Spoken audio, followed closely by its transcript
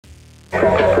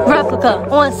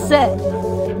Repli'ca on set.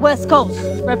 West Coast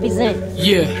represent.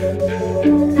 Yeah.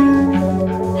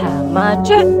 Have my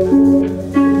drip.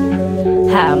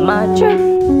 Have my drip.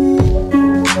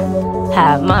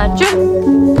 Have my drip.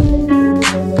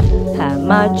 Have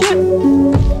my drip.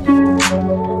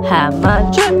 Have my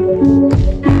drip.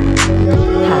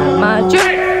 Have my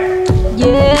drip.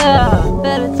 Yeah,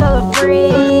 better tell a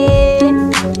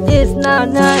friend. It's now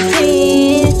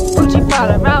 19. Gucci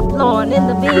Prada, Ralph Lauren in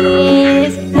the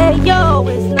biz. Hey yo,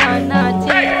 it's now 19.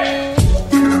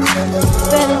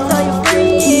 Better tell your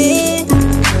friend.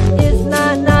 It's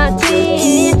now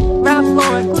 19. Ralph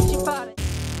Lauren, Gucci Prada.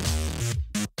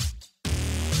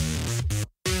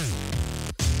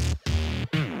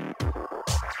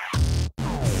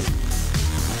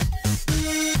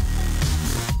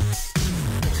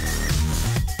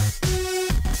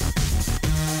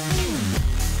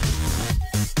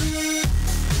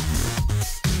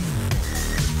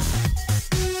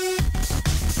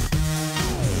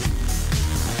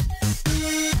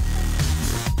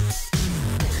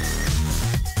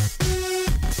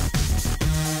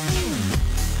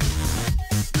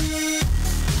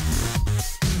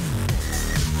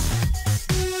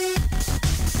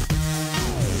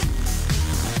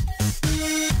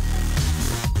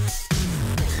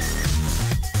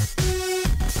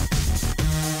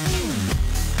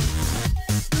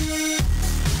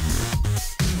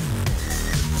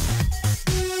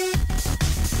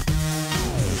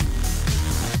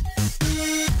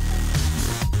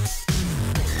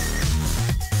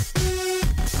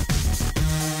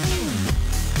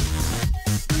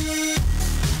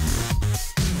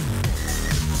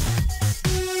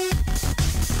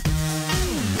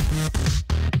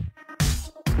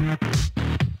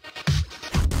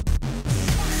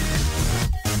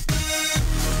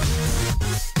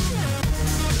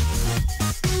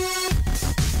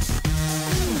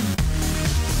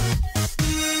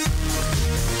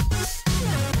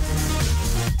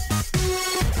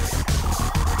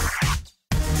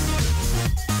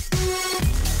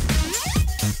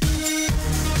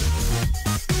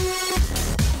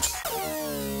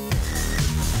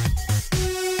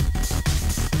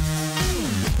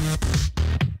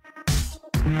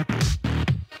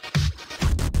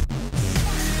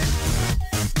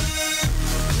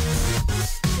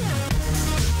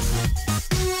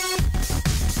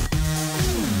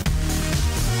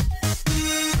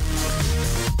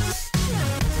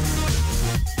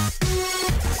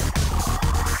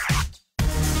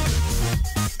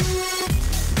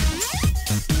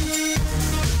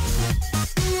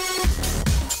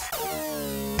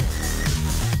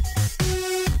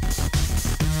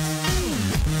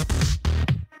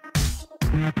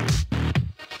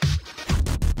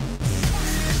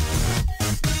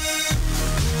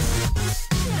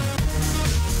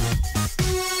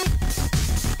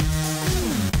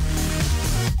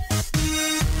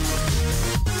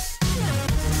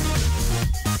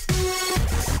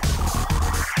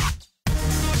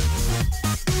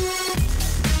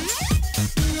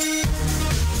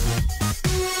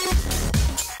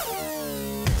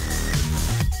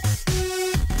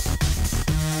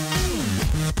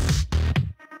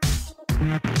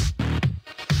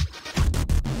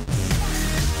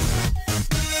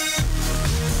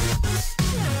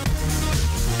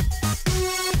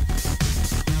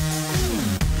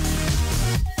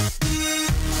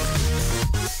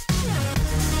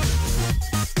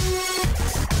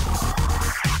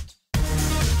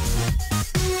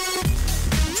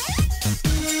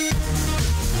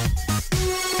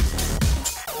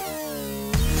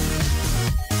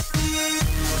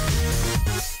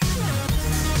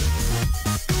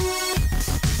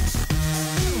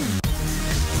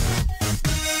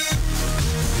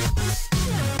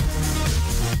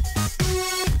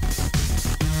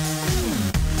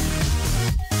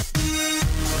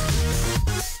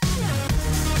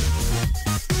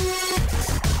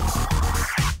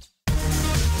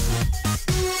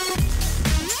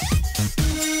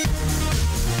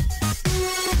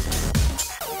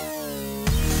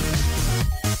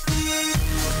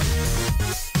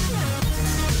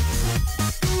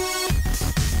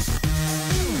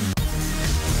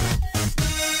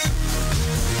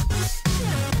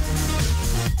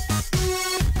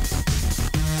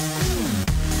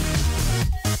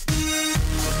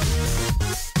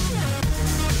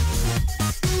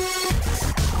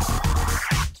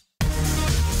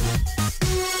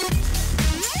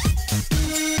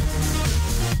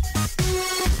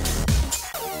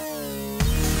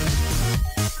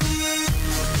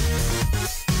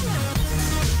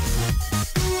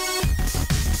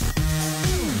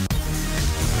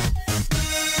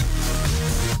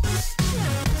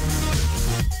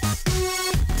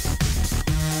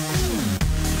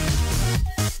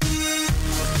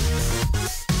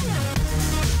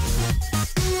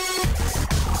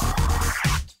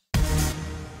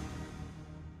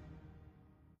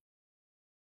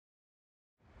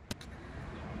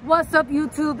 What's up,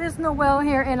 YouTube? It's Noel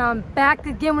here, and I'm back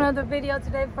again with another video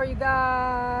today for you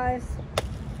guys.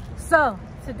 So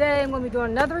today I'm going to be doing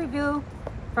another review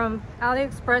from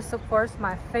Aliexpress, of course,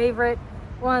 my favorite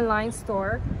online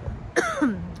store.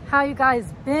 How you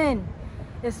guys been?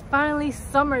 It's finally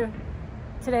summer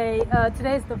today.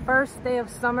 Today's the first day of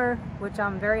summer, which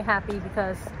I'm very happy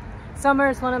because summer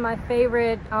is one of my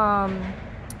favorite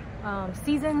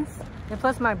seasons, and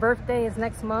plus my birthday is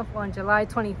next month on July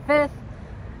 25th.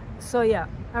 So yeah,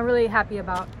 I'm really happy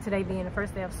about today being the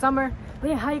first day of summer.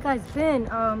 But yeah, how you guys been?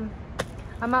 I'm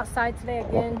outside today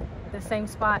again, the same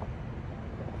spot.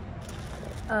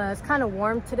 It's kind of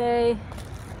warm today.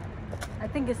 I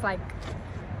think it's like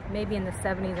maybe in the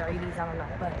 70s or 80s, I don't know.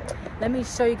 But let me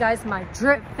show you guys my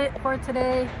drip fit for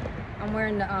today. I'm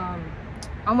wearing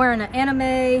an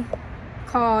anime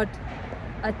called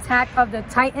Attack of the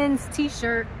Titans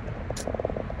t-shirt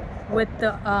with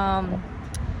the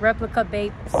Repli'ca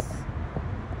Babes.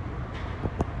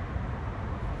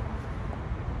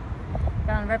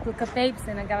 Got on Repli'ca Babes,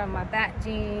 and I got on my Bat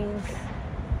jeans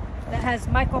that has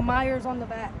Michael Myers on the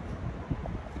back.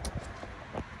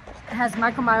 It has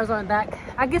Michael Myers on the back.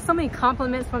 I get so many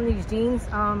compliments from these jeans.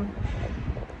 I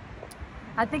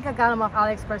think I got them off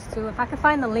Aliexpress too. If I can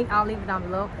find the link, I'll leave it down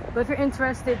below. But if you're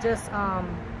interested, just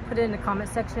put it in the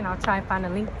comment section. I'll try and find a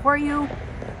link for you.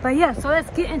 But yeah, so let's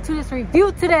get into this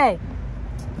review today.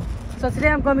 So today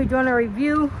I'm going to be doing a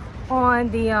review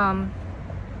on the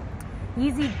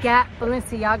Yeezy Gap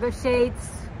Balenciaga shades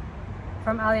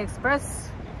from Aliexpress.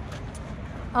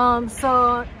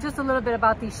 So just a little bit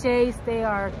about these shades. They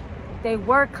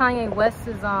were Kanye West's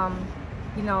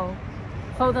you know,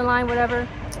 clothing line, whatever,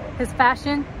 his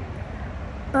fashion,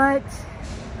 but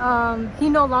he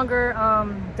no longer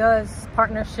does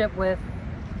partnership with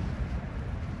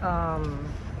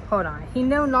he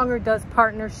no longer does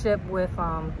partnership with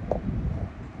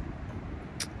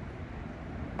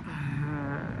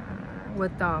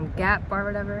Gap or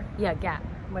whatever. Yeah, Gap,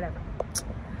 whatever.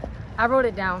 I wrote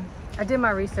it down. I did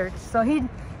my research. So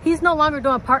he's no longer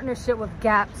doing partnership with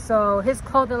Gap. So his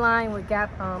clothing line with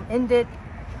Gap ended.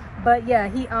 But yeah,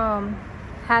 he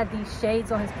had these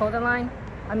shades on his clothing line.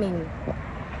 I mean,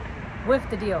 with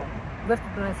the deal, with the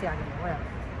Balenciaga, whatever.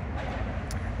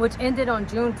 Which ended on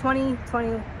June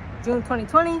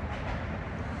 2020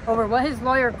 over what his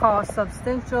lawyer calls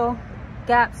substantial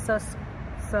Gap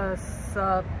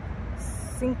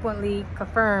subsequently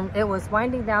confirmed it was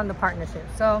winding down the partnership.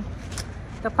 So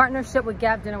the partnership with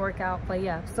Gap didn't work out, but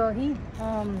yeah, so he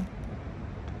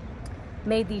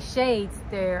made these shades.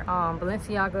 They're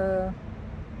Balenciaga,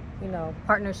 you know,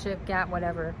 partnership, Gap,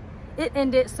 whatever. It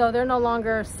ended, so they're no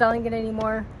longer selling it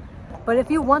anymore. But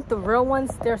if you want the real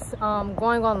ones, they're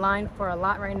going online for a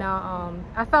lot right now.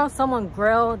 I found some on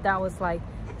Grailed that was like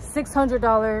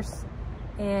 $600,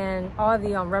 and all the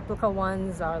Repli'ca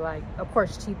ones are like, of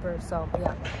course, cheaper. So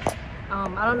yeah,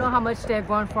 I don't know how much they're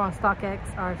going for on StockX,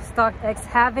 or StockX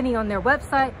have any on their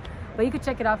website, but you can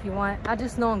check it out if you want. I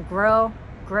just know on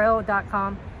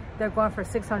Grailed.com they're going for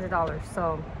 $600.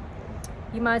 So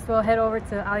you might as well head over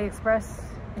to Aliexpress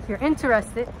if you're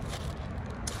interested.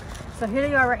 So here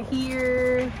they are right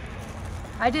here.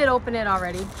 I did open it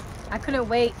already. I couldn't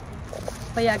wait,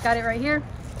 but yeah, I got it right here.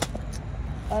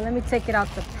 Let me take it out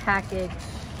the package.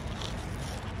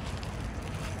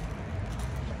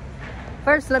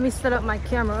 First, let me set up my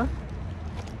camera.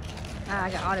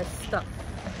 I got all this stuff.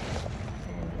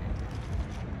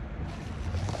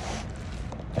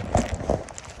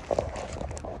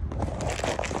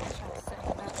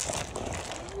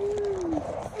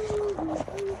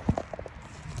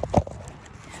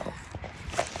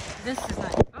 This is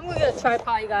nice. I'm gonna get a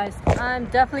tripod, you guys. I'm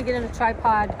definitely getting a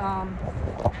tripod.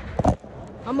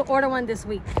 I'm gonna order one this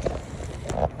week,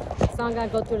 so I'm gonna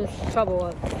go through this trouble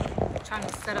of trying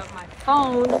to set up my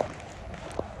phone.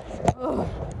 Oh,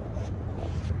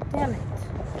 damn it.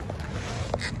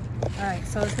 All right,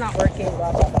 so it's not working.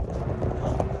 Blah, blah, blah.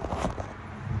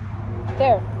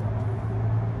 There.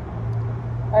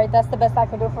 All right, that's the best I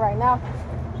can do for right now.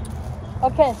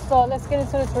 Okay, so let's get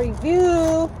into this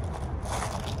review.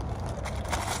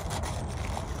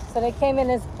 So they came in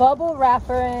this bubble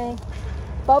wrapper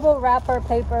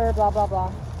paper, blah, blah, blah.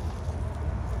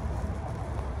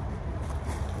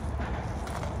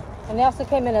 And they also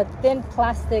came in a thin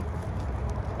plastic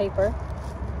paper.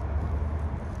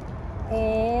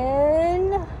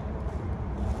 And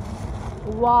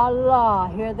voila,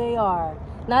 here they are.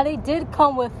 Now they did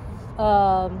come with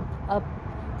a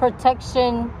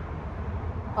protection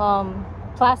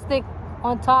plastic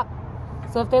on top.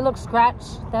 So if they look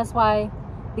scratched, that's why,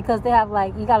 because they have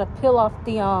like, you gotta peel off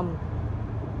the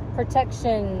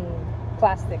protection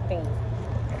plastic thing.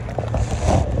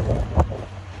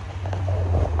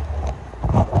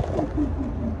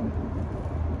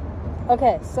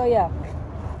 Okay, so yeah,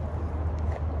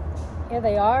 here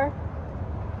they are.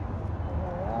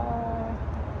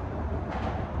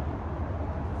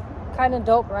 Kind of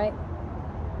dope, right?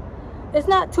 It's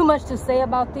not too much to say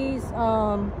about these.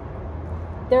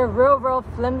 They're real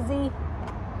flimsy.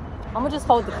 I'm gonna just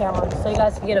hold the camera so you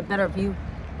guys can get a better view.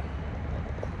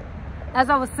 As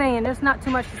I was saying, there's not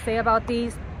too much to say about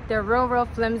these. They're real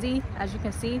flimsy, as you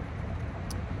can see.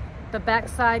 The back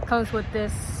side comes with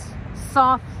this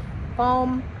soft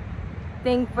foam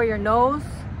thing for your nose,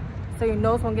 so your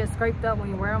nose won't get scraped up when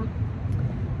you wear them.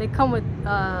 They come with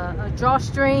a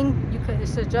drawstring.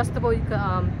 It's adjustable. You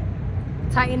can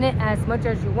tighten it as much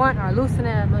as you want or loosen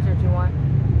it as much as you want.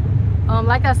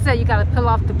 Like I said, you gotta peel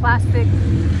off the plastic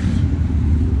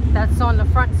that's on the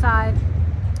front side.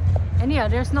 And yeah,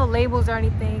 there's no labels or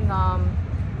anything.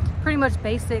 Pretty much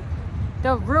basic.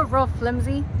 They're real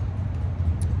flimsy.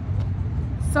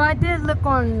 So I did look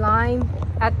online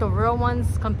at the real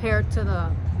ones compared to the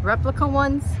replica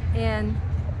ones, and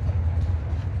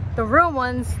the real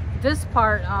ones, this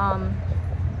part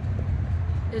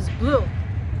is blue.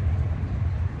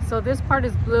 So this part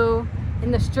is blue,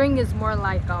 and the string is more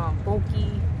like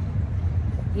bulky.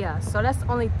 Yeah, so that's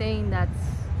the only thing that's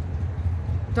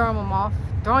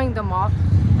throwing them off.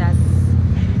 That's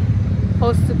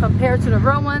supposed to compare to the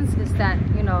real ones is that,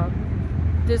 you know,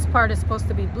 this part is supposed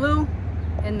to be blue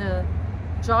and the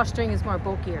drawstring is more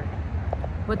bulkier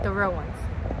with the real ones.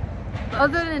 But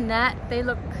other than that, they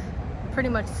look pretty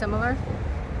much similar.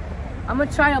 I'm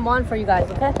gonna try them on for you guys,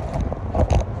 okay?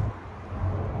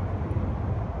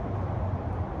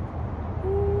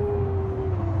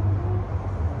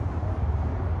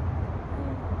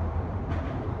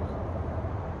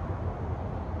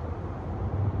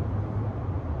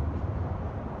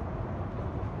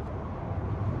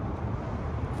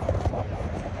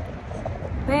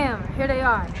 Bam, here they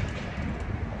are.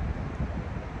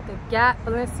 The Gap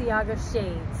Balenciaga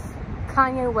shades,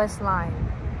 Kanye West line.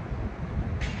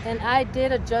 And I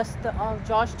did adjust the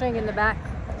drawstring in the back.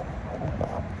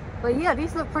 But yeah,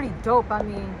 these look pretty dope. I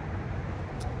mean,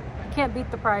 can't beat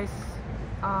the price.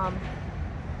 I'm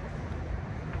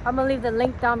gonna leave the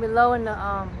link down below in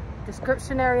the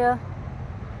description area.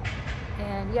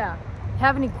 And yeah, if you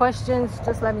have any questions,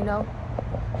 just let me know.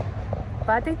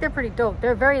 But I think they're pretty dope.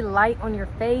 They're very light on your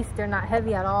face. They're not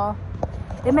heavy at all.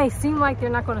 It may seem like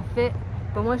they're not going to fit,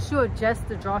 but once you adjust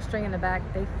the drawstring in the back,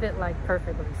 they fit like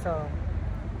perfectly. So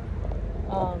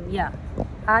yeah,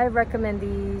 I recommend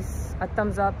these a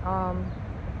thumbs up.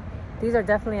 These are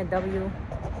definitely a W.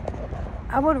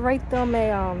 I would rate them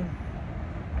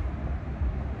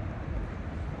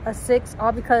a 6,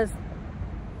 all because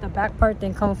the back part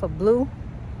didn't come with a blue.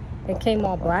 It came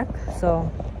all black,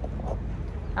 so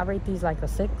I rate these like a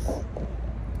 6.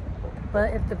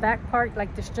 But if the back part,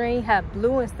 like the string, had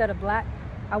blue instead of black,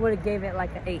 I would have gave it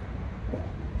like an 8.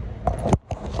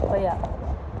 But yeah.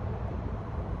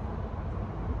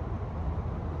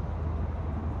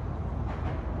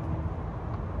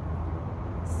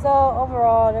 So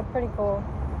overall, they're pretty cool.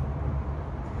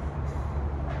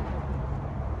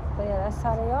 But yeah, that's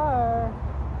how they are.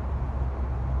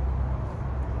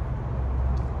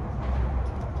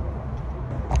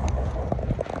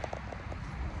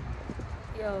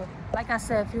 Yo, like I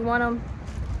said, if you want them,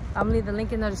 I'm gonna leave the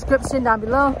link in the description down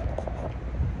below.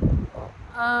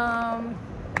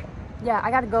 Yeah,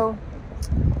 I gotta go.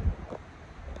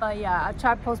 But yeah, I'll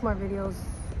try to post more videos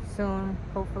soon,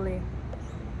 hopefully.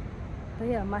 But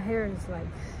yeah, my hair is like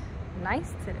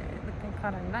nice today, looking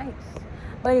kind of nice.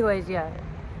 But anyways, yeah,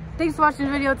 thanks for watching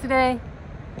the video today.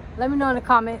 Let me know in the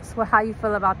comments how you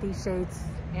feel about these shades.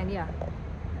 And yeah,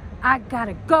 I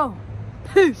gotta go.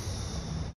 Peace.